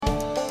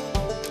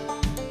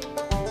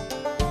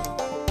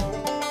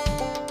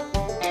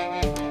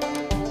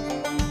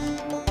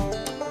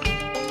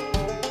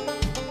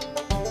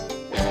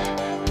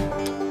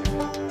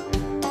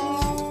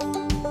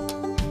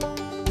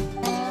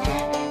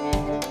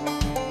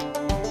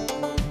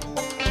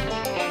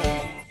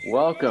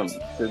Welcome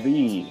to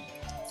the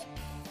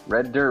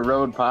Red Dirt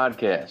Road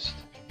podcast.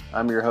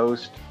 I'm your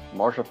host,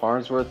 Marshall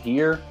Farnsworth,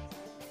 here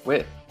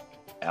with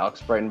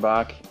Alex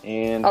Breitenbach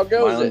and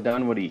Mylan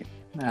Dunwoody.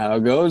 How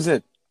goes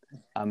it?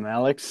 I'm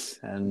Alex,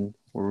 and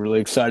we're really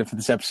excited for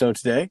this episode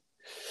today.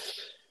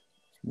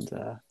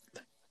 And,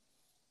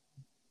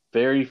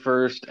 very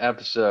first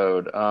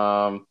episode.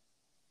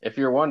 If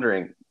you're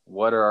wondering,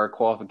 what are our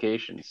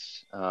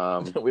qualifications? We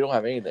don't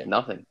have anything.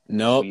 Nothing.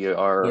 Nope.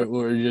 We're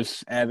we're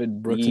just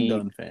avid Brooks and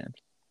Dunn fans.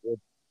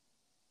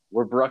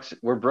 We're Brooks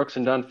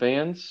and Dunn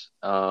fans.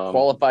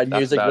 Qualified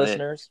music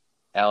listeners.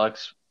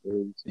 Alex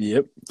is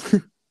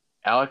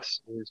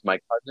my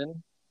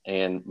cousin,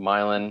 and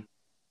Mylan,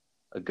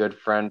 a good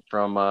friend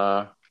from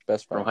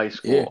from high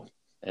school. Yeah.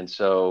 And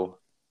so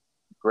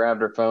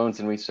grabbed our phones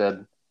and we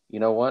said, you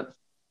know what?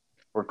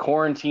 We're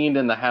quarantined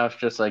in the house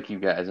just like you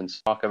guys, and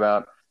talk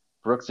about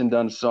Brooks and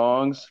Dunn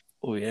songs.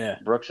 Oh, yeah.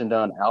 Brooks and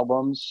Dunn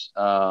albums.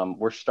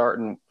 We're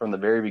starting from the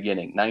very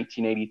beginning.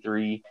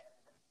 1983,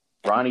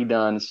 Ronnie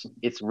Dunn's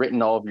It's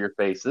Written All Over Your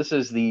Face. This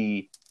is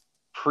the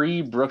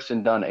pre-Brooks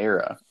and Dunn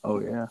era. Oh,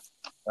 yeah.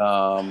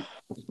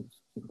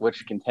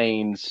 Which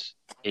contains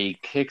a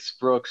Kix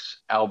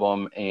Brooks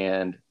album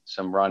and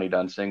some Ronnie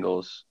Dunn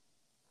singles.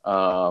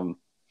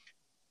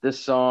 This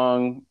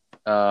song,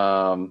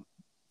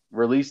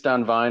 released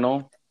on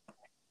vinyl,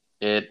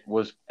 it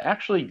was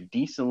actually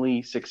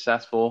decently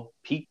successful,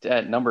 peaked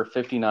at number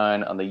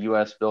 59 on the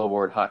U.S.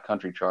 Billboard Hot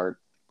Country chart.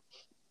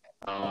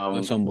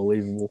 That's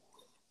unbelievable.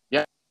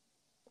 Yeah.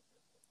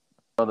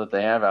 That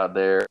they have out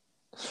there.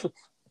 Song.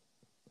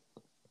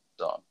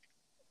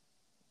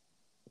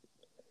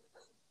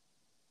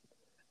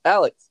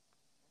 Alex.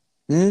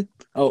 Oh,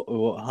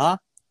 well, huh?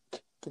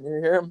 Can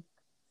you hear him?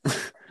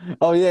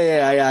 Oh,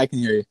 yeah, I can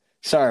hear you.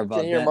 Sorry about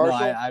that. Can you hear that.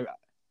 Marshall?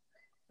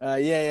 No,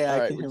 yeah, all I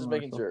right, can we're hear just Marshall.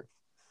 making sure.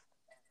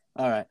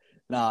 All right.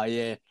 No,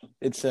 yeah,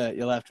 it's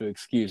you'll have to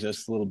excuse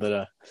us a little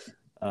bit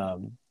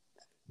of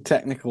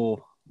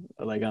technical,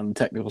 like on the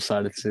technical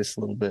side, it's just a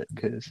little bit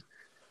because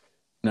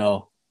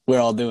we're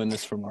all doing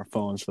this from our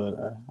phones, but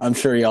I'm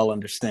sure y'all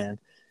understand.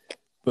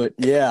 But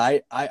yeah,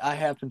 I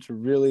happen to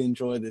really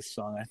enjoy this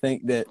song. I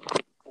think that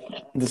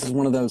this is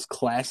one of those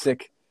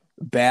classic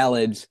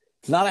ballads.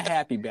 It's not a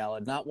happy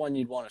ballad, not one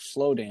you'd want to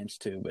slow dance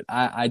to, but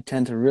I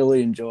tend to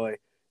really enjoy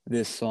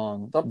this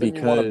song. Something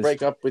you want to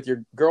break up with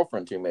your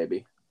girlfriend to,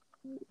 maybe.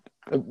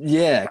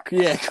 Yeah,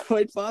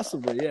 quite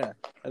possibly. Yeah,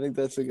 I think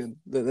that's a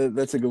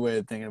good way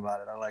of thinking about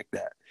it. I like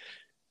that.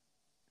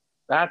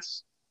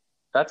 That's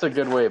a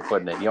good way of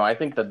putting it. I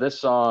think that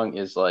this song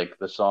is like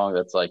the song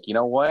that's like, you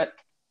know what?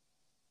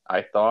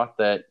 I thought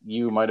that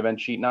you might have been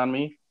cheating on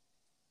me,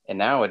 and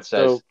now it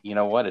says, you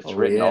know what? It's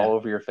written all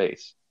over your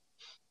face.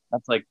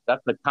 That's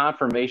the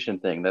confirmation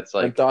thing. That's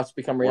like, when thoughts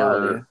become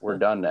reality. We're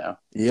done now.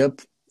 Yep.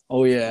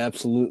 Oh yeah,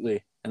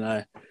 absolutely. And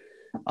I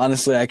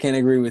honestly can't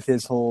agree with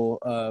his whole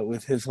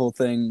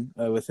thing,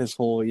 with his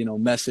whole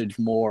message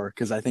more,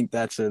 because I think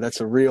that's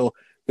a real,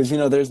 because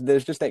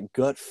there's just that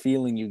gut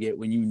feeling you get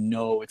when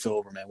it's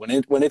over, man. When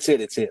it's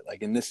it.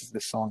 Like, and this is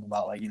the song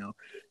about, like,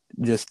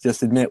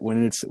 just admit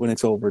when it's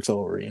over, it's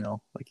over.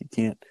 Like, you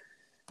can't.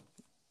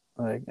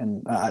 Like,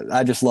 and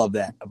I just love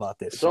that about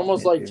this. It's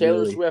almost like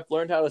Taylor Swift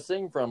learned how to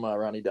sing from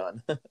Ronnie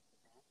Dunn.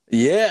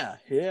 Yeah.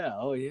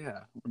 Oh yeah.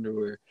 I wonder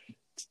where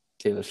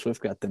Taylor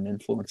Swift got them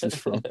influences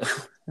from.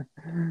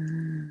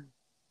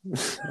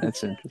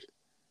 That's interesting.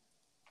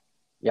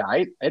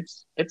 Yeah,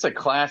 it's a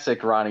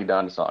classic Ronnie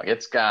Dunn song.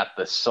 It's got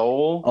the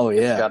soul. Oh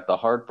yeah. It's got the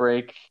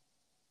heartbreak,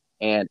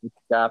 and it's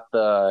got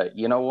the,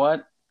 you know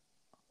what?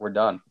 We're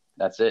done.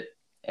 That's it.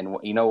 And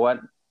you know what?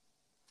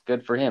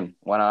 Good for him.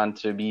 Went on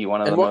to be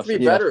one of the most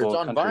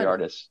successful country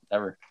artists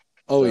ever.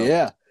 Oh, so,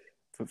 yeah.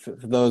 For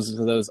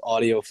those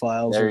audio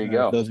files. There you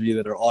go. Those of you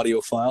that are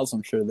audio files,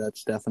 I'm sure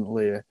that's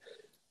definitely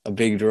a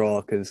big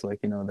draw, because, like,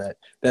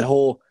 that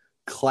whole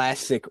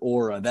classic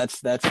aura.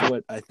 That's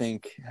what I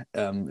think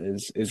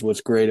is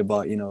what's great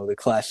about the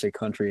classic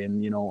country,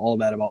 and all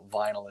that about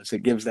vinyl is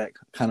it gives that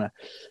kind of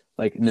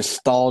like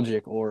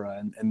nostalgic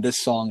aura, and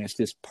this song is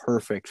just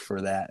perfect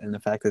for that. And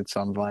the fact that it's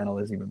on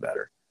vinyl is even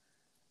better.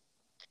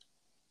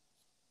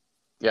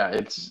 Yeah,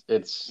 it's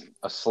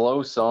a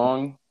slow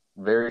song,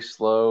 very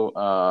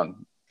slow.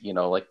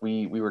 Like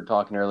we were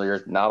talking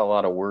earlier, not a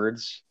lot of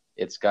words.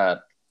 It's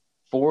got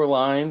 4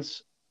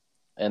 lines,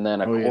 and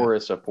then a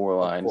chorus of 4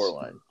 lines,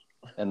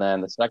 and then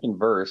the second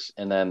verse,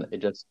 and then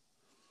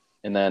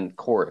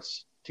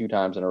chorus 2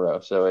 times in a row.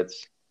 So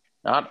it's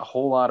not a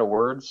whole lot of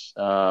words.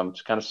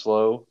 It's kind of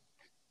slow,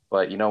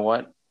 but you know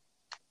what?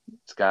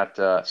 It's got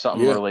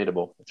something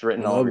relatable. It's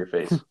written all over your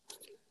face.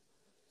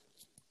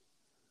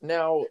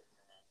 Now,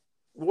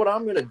 what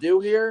I'm going to do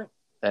here,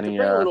 to bring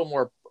a little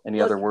more,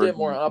 other words? Get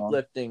more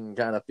uplifting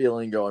kind of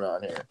feeling going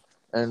on here,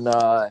 and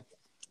let's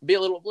be a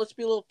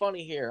little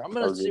funny here. I'm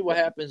going to see what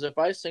happens if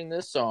I sing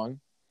this song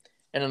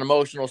in an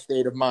emotional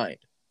state of mind.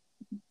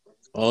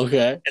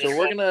 Okay. So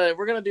we're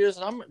gonna do this,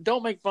 and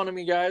don't make fun of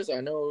me, guys.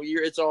 I know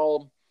it's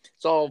all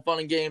fun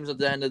and games at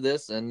the end of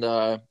this, and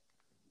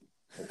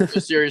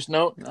a serious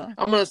note.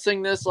 I'm gonna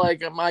sing this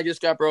like I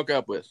just got broke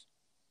up with.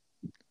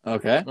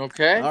 Okay.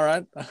 Okay. All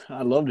right.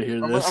 I'd love to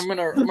hear this. I'm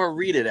gonna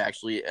read it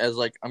actually as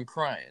like I'm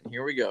crying.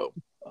 Here we go.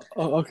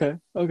 Oh, okay.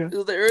 Okay.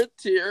 Is there a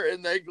tear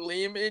in that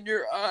gleam in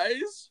your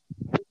eyes?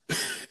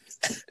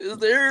 Is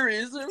there a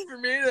reason for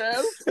me to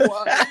ask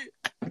why?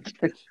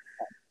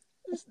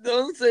 Just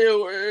don't say a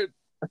word,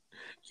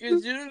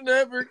 cause you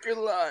never can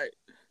lie.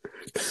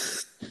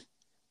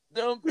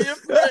 Don't be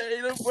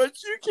afraid of what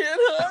you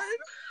can't hide.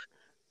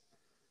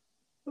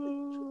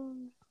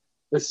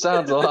 This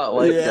sounds a lot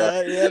like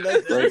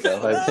that's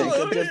Draco, I think.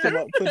 That just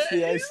about puts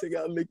the icing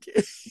on the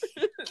cake.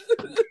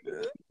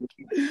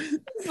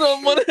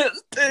 Someone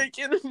has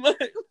taken my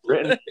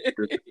place.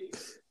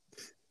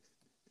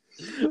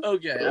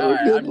 Okay, all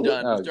right, I'm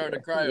done. I'm starting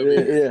to cry over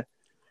here.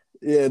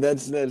 Yeah.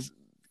 That.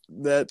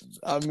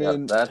 I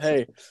mean,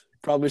 hey,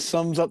 probably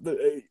sums up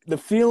the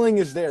feeling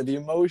is there, the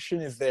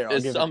emotion is there.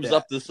 It sums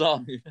up the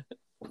song.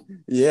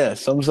 Yeah,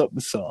 sums up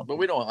the song. But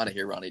we don't want to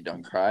hear Ronnie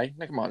Dunn cry.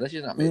 Now, come on,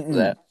 she's not made for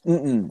that.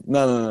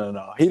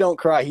 No. He don't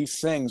cry. He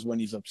sings when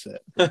he's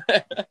upset. He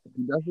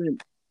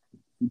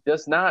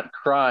does not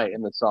cry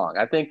in the song.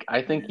 I think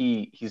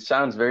he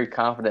sounds very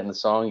confident in the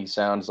song. He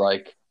sounds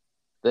like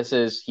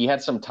he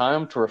had some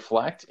time to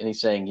reflect, and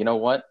he's saying, you know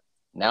what?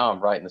 Now I'm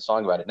writing the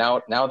song about it.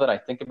 Now that I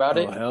think about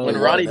it, when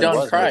Ronnie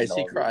Dunn cries,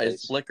 he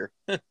cries flicker.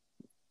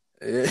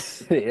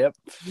 Yep.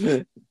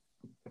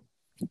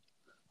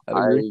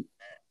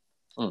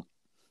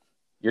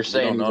 You're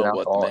saying you don't know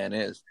what the man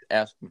is.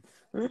 Ask him.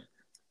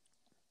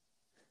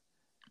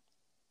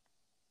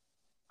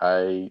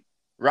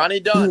 Ronnie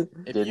Dunn,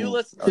 if you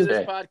listen to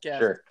this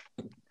podcast,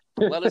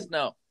 let us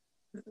know.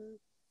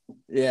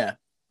 Yeah.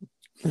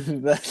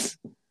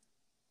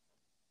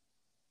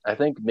 I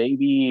think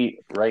maybe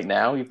right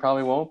now he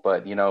probably won't,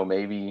 but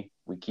maybe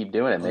we keep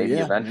doing it. Maybe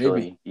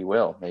eventually he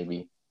will.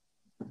 Maybe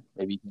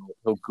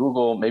he'll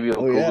Google. Maybe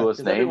he'll Google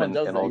his name and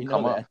it'll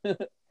come up.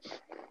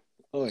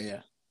 Oh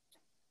yeah,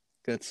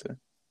 that's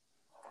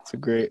a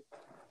great.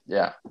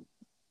 Yeah.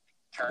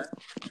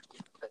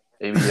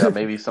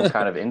 Maybe some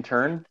kind of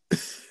intern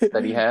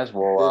that he has.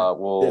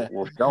 We'll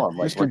show him.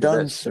 Like, Mr.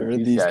 Dunn, sir.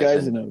 These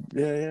guys in Ohio.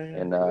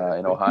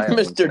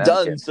 Mr.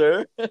 Dunn,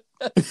 sir.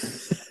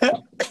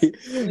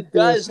 You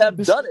guys have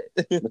done it.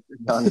 Mr.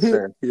 Dunn,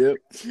 sir.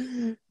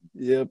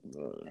 Yep.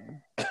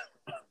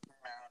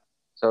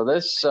 So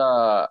this,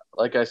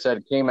 like I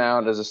said, came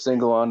out as a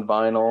single on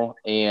vinyl,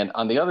 and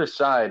on the other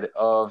side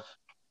of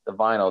the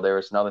vinyl, there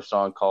was another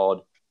song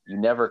called "You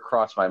Never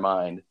Cross My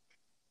Mind."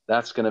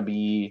 That's going to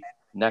be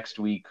next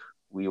week.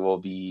 We will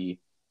be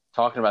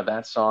talking about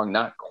that song.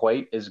 Not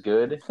quite as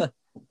good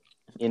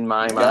in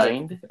my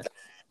mind.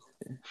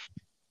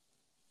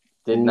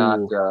 Did not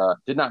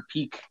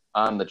peak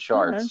on the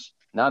charts. Right.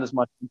 Not as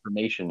much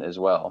information as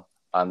well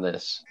on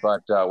this,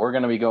 but we're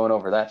going to be going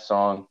over that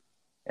song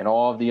and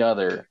all of the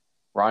other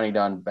Ronnie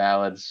Dunn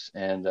ballads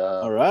and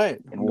all right,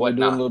 and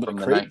whatnot from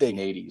the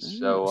 1980s.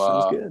 So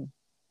sounds good.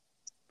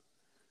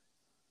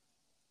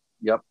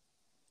 Yep.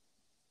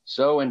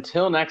 So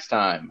until next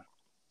time,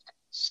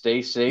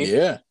 stay safe.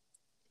 Yeah,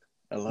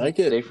 I like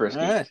it. Stay frisky.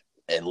 All right.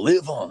 And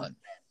live on.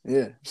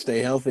 Yeah, stay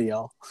healthy,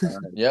 y'all.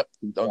 Yep.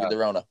 Don't get the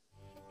Rona.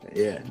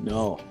 Yeah,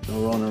 no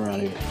Rona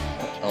around here.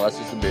 Unless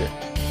it's a beer.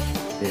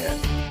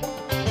 Yeah.